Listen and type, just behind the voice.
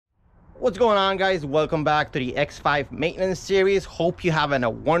What's going on, guys? Welcome back to the X5 maintenance series. Hope you're having a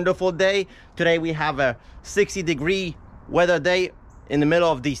wonderful day. Today we have a 60-degree weather day in the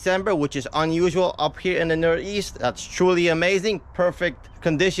middle of December, which is unusual up here in the Northeast. That's truly amazing. Perfect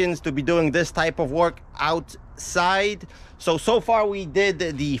conditions to be doing this type of work outside. So far we did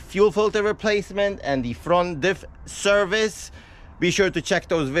the fuel filter replacement and the front diff service. Be sure to check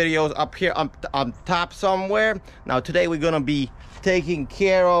those videos up here on top somewhere. Now today we're gonna be taking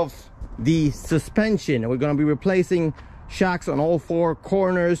care of the suspension. We're going to be replacing shocks on all four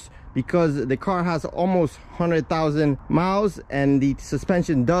corners because the car has almost 100,000 miles and the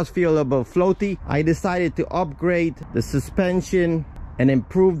suspension does feel a little bit floaty. I decided to upgrade the suspension and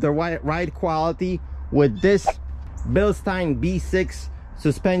improve the ride quality with this Bilstein B6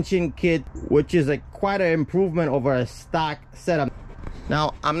 suspension kit, which is quite an improvement over a stock setup.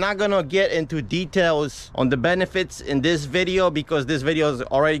 Now, I'm not gonna get into details on the benefits in this video because this video is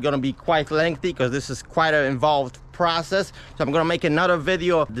already gonna be quite lengthy because this is quite an involved process. So I'm gonna make another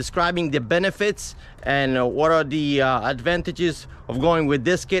video describing the benefits and what are the advantages of going with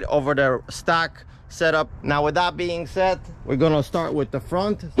this kit over the stock setup. Now, with that being said, we're gonna start with the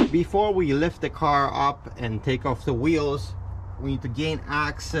front. Before we lift the car up and take off the wheels, we need to gain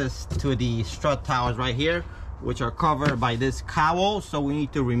access to the strut towers right here, which are covered by this cowl. So we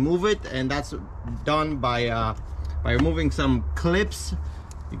need to remove it, and that's done by removing some clips.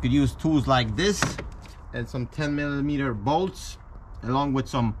 You could use tools like this and some 10mm bolts along with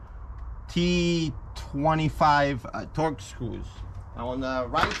some T25 torque screws. Now on the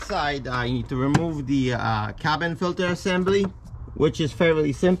right side, you need to remove the cabin filter assembly, which is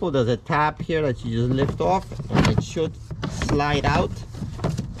fairly simple. There's a tab here that you just lift off and it should slide out,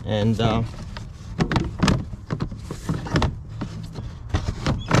 and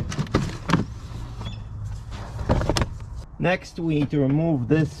next, we need to remove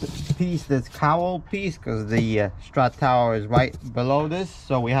this piece, this cowl piece, because the strut tower is right below this.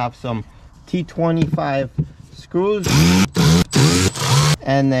 So we have some T25 screws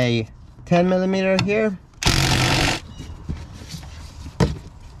and a 10mm here.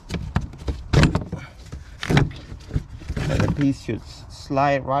 And the piece should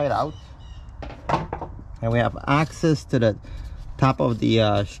slide right out. And we have access to the top of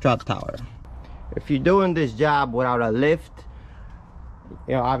the strut tower. If you're doing this job without a lift,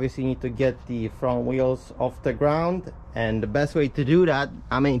 you know, obviously you need to get the front wheels off the ground, and the best way to do that,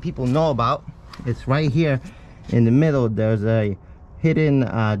 I mean, people know about, it's right here in the middle. There's a hidden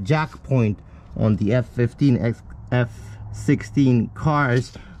jack point on the F15 F16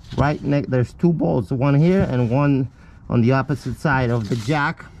 cars. Right next, there's two bolts, one here and one on the opposite side of the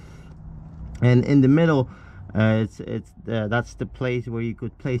jack, and in the middle that's the place where you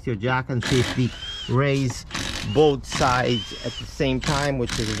could place your jack and safely raise both sides at the same time,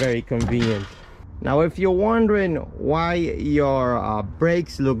 which is very convenient. Now, if you're wondering why your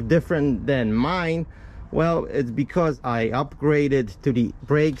brakes look different than mine, well, it's because I upgraded to the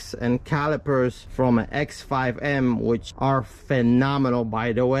brakes and calipers from an X5M, which are phenomenal,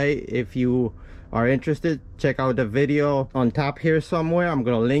 by the way. If you are interested, check out the video on top here somewhere. I'm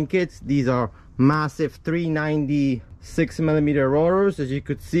gonna link it. These are massive 396mm rotors. As you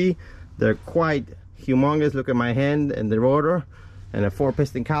could see, they're quite humongous. Look at my hand and the rotor, and a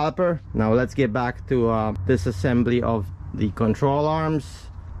 4-piston caliper. Now let's get back to this assembly of the control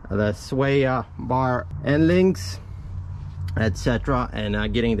arms, the sway bar end links, etc.,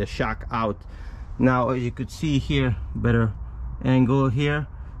 and getting the shock out. Now, as you could see here, better angle here,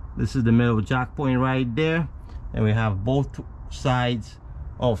 this is the middle jack point right there, and we have both sides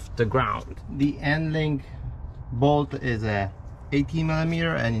off the ground. The end link bolt is a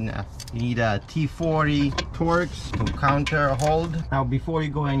 18mm, and you need a T40 Torx to counter hold. Now, before you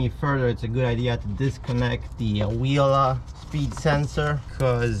go any further, it's a good idea to disconnect the wheel speed sensor,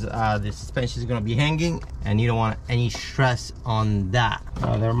 because the suspension is going to be hanging and you don't want any stress on that.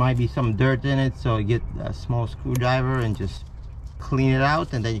 There might be some dirt in it, so you get a small screwdriver and just clean it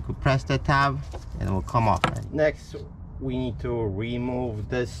out, and then you could press the tab and it will come off. Next, we need to remove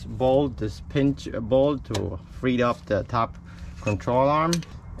this bolt, this pinch bolt, to free up the top control arm.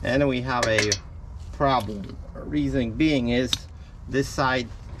 And we have a problem. Reason being is this side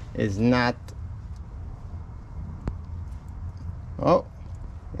is not, oh,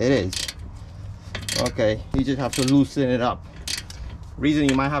 it is. Okay, you just have to loosen it up. Reason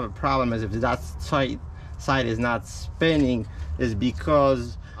you might have a problem is if that side is not spinning is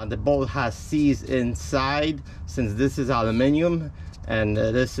because the bolt has C's inside, since this is aluminum and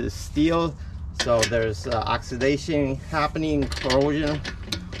this is steel. So there's oxidation happening, corrosion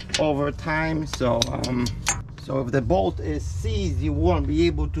over time. So So if the bolt is seized, you won't be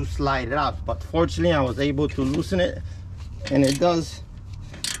able to slide it out. But fortunately, I was able to loosen it, and it does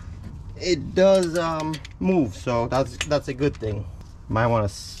move. So that's a good thing. Might want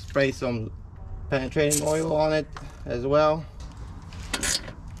to spray some penetrating oil on it as well.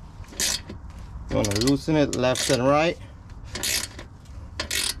 You want to loosen it left and right.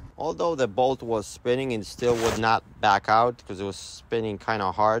 Although the bolt was spinning, it still would not back out because it was spinning kind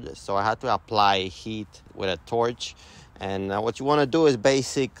of hard. So I had to apply heat with a torch. And what you want to do is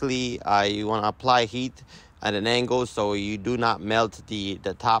basically you want to apply heat at an angle so you do not melt the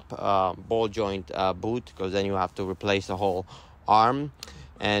top ball joint boot, because then you have to replace the whole arm.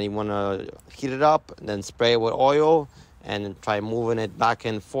 And you want to heat it up and then spray it with oil and try moving it back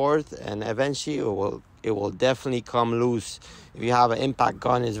and forth, and eventually it will definitely come loose. If you have an impact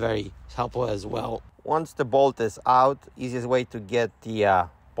gun, it's very helpful as well. Once the bolt is out, easiest way to get the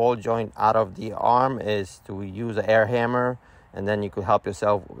ball joint out of the arm is to use an air hammer, and then you could help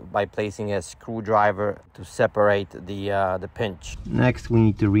yourself by placing a screwdriver to separate the pinch. Next, we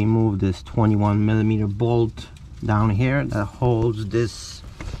need to remove this 21mm bolt down here that holds this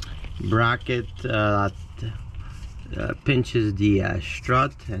bracket that pinches the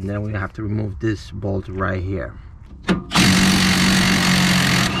strut, and then we have to remove this bolt right here.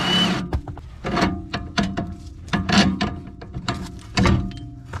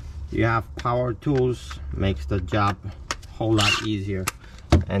 You have power tools, makes the job a whole lot easier.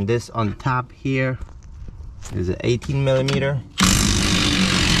 And this on top here is an 18mm.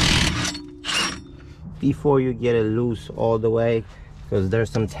 Before you get it loose all the way, because there's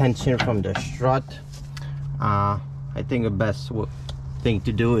some tension from the strut, I think the best thing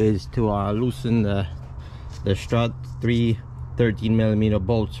to do is to loosen the strut. 3 13mm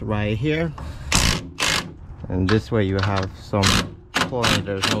bolts right here, and this way you have some point,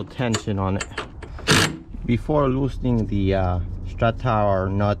 there's no tension on it. Before loosening the strut tower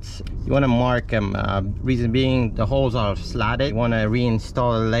nuts, you want to mark them. Reason being, the holes are slatted. You want to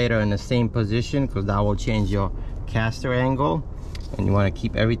reinstall it later in the same position, because that will change your caster angle. And you want to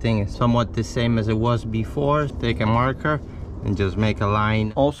keep everything somewhat the same as it was before. Take a marker and just make a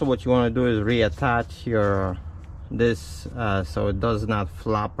line. Also, what you want to do is reattach your this so it does not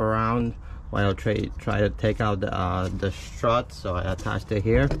flop around while try to take out the strut. So I attached it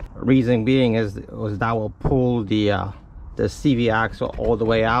here. Reason being is that will pull the CV axle all the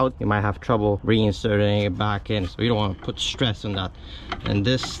way out. You might have trouble reinserting it back in, so you don't want to put stress on that. And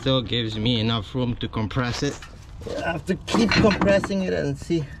this still gives me enough room to compress it. I have to keep compressing it and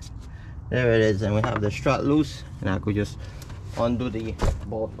see. There it is, and we have the strut loose, and I could just undo the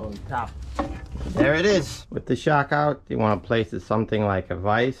bolt on top. There it is. With the shock out, you want to place it something like a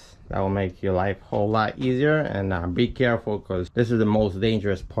vise. That will make your life a whole lot easier. And be careful, because this is the most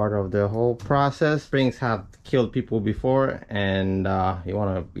dangerous part of the whole process. Springs have killed people before, and you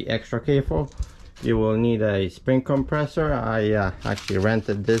want to be extra careful. You will need a spring compressor. I actually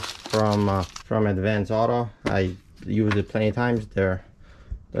rented this from Advance Auto. I use it plenty of times. They're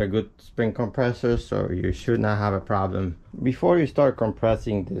good spring compressors, so you should not have a problem. Before you start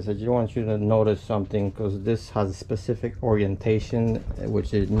compressing this, I just want you to notice something, because this has a specific orientation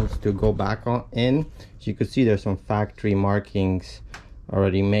which it needs to go back on in. So you can see there's some factory markings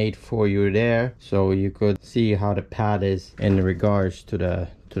already made for you there, so you could see how the pad is in regards to the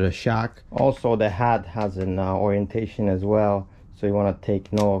shock. Also, the hat has an orientation as well, so you want to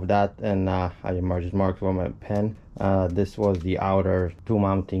take note of that. And I just marked with my pen. This was the outer 2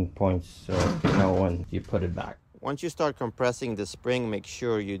 mounting points, so you know when you put it back. Once you start compressing the spring, make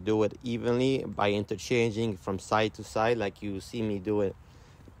sure you do it evenly by interchanging from side to side, like you see me do it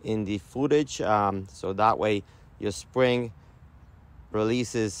in the footage. So that way your spring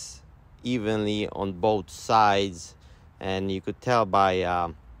releases evenly on both sides, and you could tell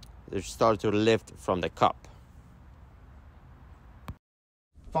by they start to lift from the cup.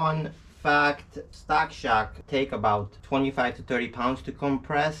 Fun fact, stock shock take about 25 to 30 pounds to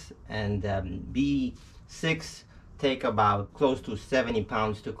compress, and B6 take about close to 70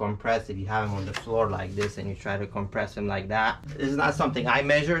 pounds to compress if you have them on the floor like this and you try to compress them like that. This is not something I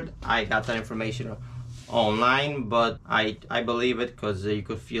measured. I got that information online, but I believe it, because you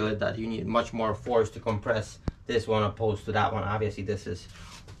could feel it that you need much more force to compress this one opposed to that one. Obviously this is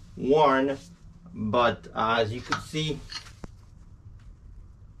worn, but as you can see,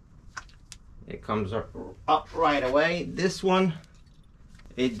 it comes up right away. This one,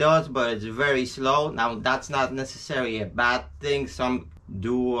 it does, but it's very slow. Now that's not necessarily a bad thing. Some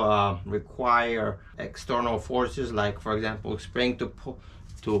do require external forces, like for example spring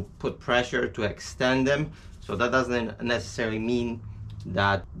to put pressure to extend them. So that doesn't necessarily mean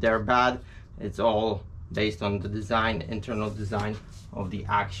that they're bad. It's all based on the design, internal design of the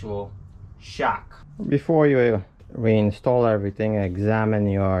actual shock. Before you reinstall everything, examine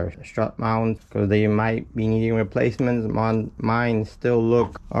your strut mount because they might be needing replacements. Mine still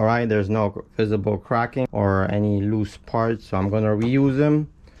look all right. There's no visible cracking or any loose parts, so I'm gonna reuse them.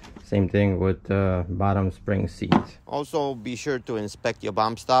 Same thing with the bottom spring seat. Also, be sure to inspect your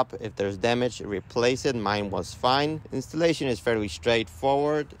bump stop. If there's damage, replace it. Mine was fine. Installation is fairly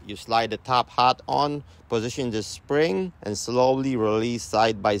straightforward. You slide the top hat on, position the spring, and slowly release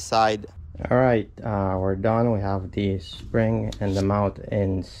side by side. All right, we're done. We have the spring and the mount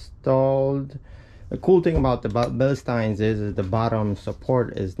installed. The cool thing about the Bilsteins is the bottom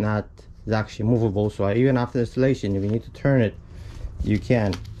support is actually movable. So even after installation, if you need to turn it, you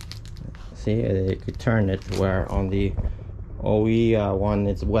can. See, you could turn it, where on the OE one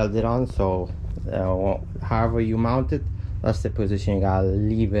it's welded on, so however you mount it, that's the position you gotta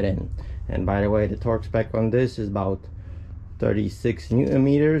leave it in. And by the way, the torque spec on this is about 36 Newton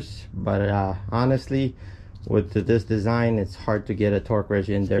meters, but honestly, with this design, it's hard to get a torque wrench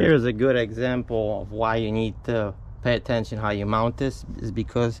in there. Here's a good example of why you need to pay attention how you mount this, is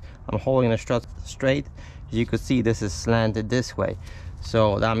because I'm holding the strut straight. As you can see, this is slanted this way.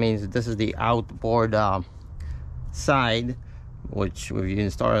 So that means this is the outboard side, which if you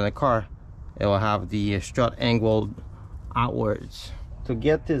install it in the car, it will have the strut angled outwards. To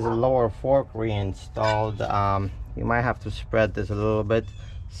get this lower fork reinstalled, you might have to spread this a little bit,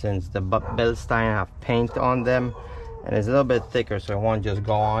 since the Bilstein have paint on them and it's a little bit thicker, so it won't just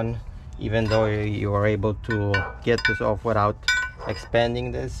go on, even though you are able to get this off without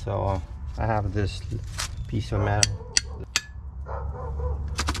expanding this. So I have this piece of metal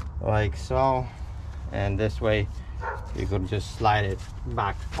like so, and this way you could just slide it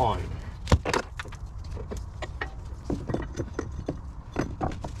back on.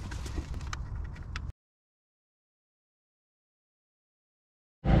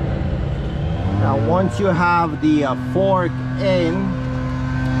 Now once you have the fork in,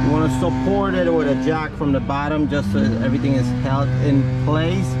 you want to support it with a jack from the bottom, just so everything is held in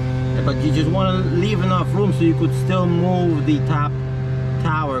place, but you just want to leave enough room so you could still move the top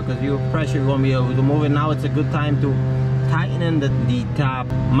tower, because your pressure you won't be able to move it. Now it's a good time to tighten in the top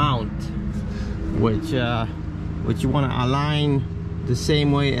mount, which you want to align the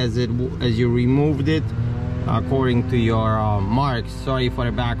same way as you removed it, according to your marks. Sorry for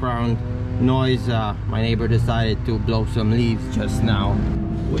the background noise. My neighbor decided to blow some leaves just now.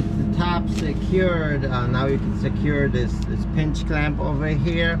 With the top secured, now you can secure this pinch clamp over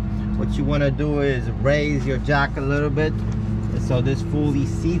here. What you want to do is raise your jack a little bit, so this fully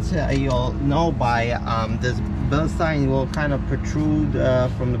seats. You'll know by this Bilstein will kind of protrude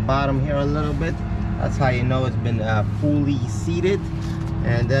from the bottom here a little bit. That's how you know it's been fully seated.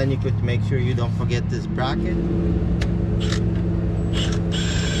 And then you could make sure you don't forget this bracket.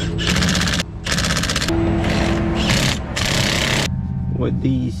 With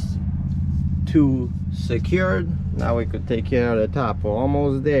these two secured, now we could take care of the top. We're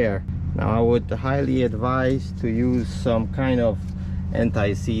almost there. Now I would highly advise to use some kind of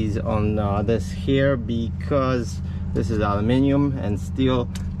anti-seize on this here, because this is aluminum and steel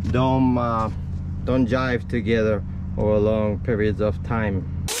don't jive together over long periods of time.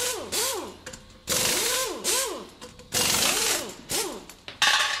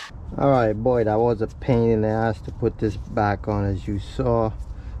 Alright, boy, that was a pain in the ass to put this back on. As you saw,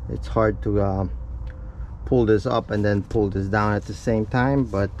 it's hard to pull this up and then pull this down at the same time,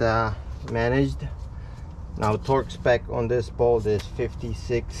 but managed. Now torque spec on this bolt is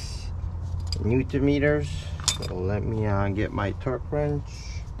 56 Newton meters. So let me get my torque wrench.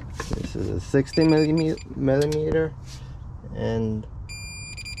 This is a 60 millimeter, and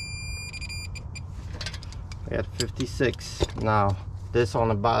I got 56. Now this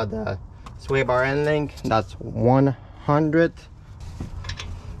on about the sway bar end link, that's 100.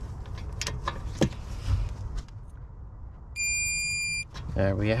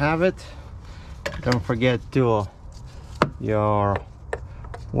 There we have it. Don't forget to your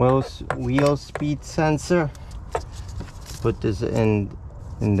wheel speed sensor. Put this in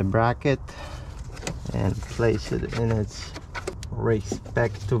the bracket and place it in its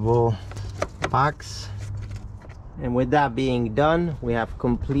respectable box. And with that being done, we have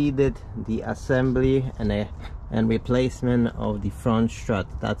completed the assembly and replacement of the front strut.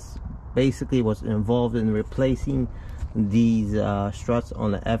 That's basically what's involved in replacing these struts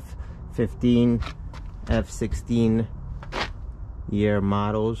on the F15, F16 year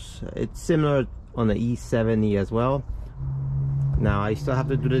models. It's similar on the E70 as well. Now I still have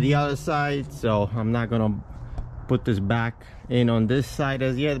to do the other side, so I'm not gonna put this back in on this side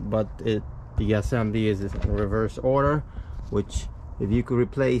as yet, but The assembly is in reverse order, which if you could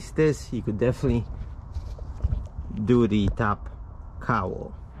replace this, you could definitely do the top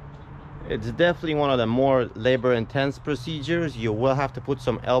cowl. It's definitely one of the more labor intense procedures. You will have to put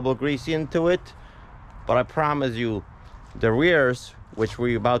some elbow grease into it, but I promise you the rears, which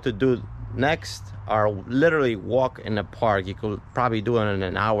we're about to do next, are literally walk in the park. You could probably do it in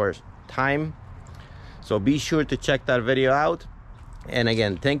an hour's time. So be sure to check that video out. And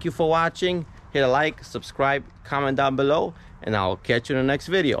again, thank you for watching. Hit a like, subscribe, comment down below, and I'll catch you in the next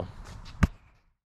video.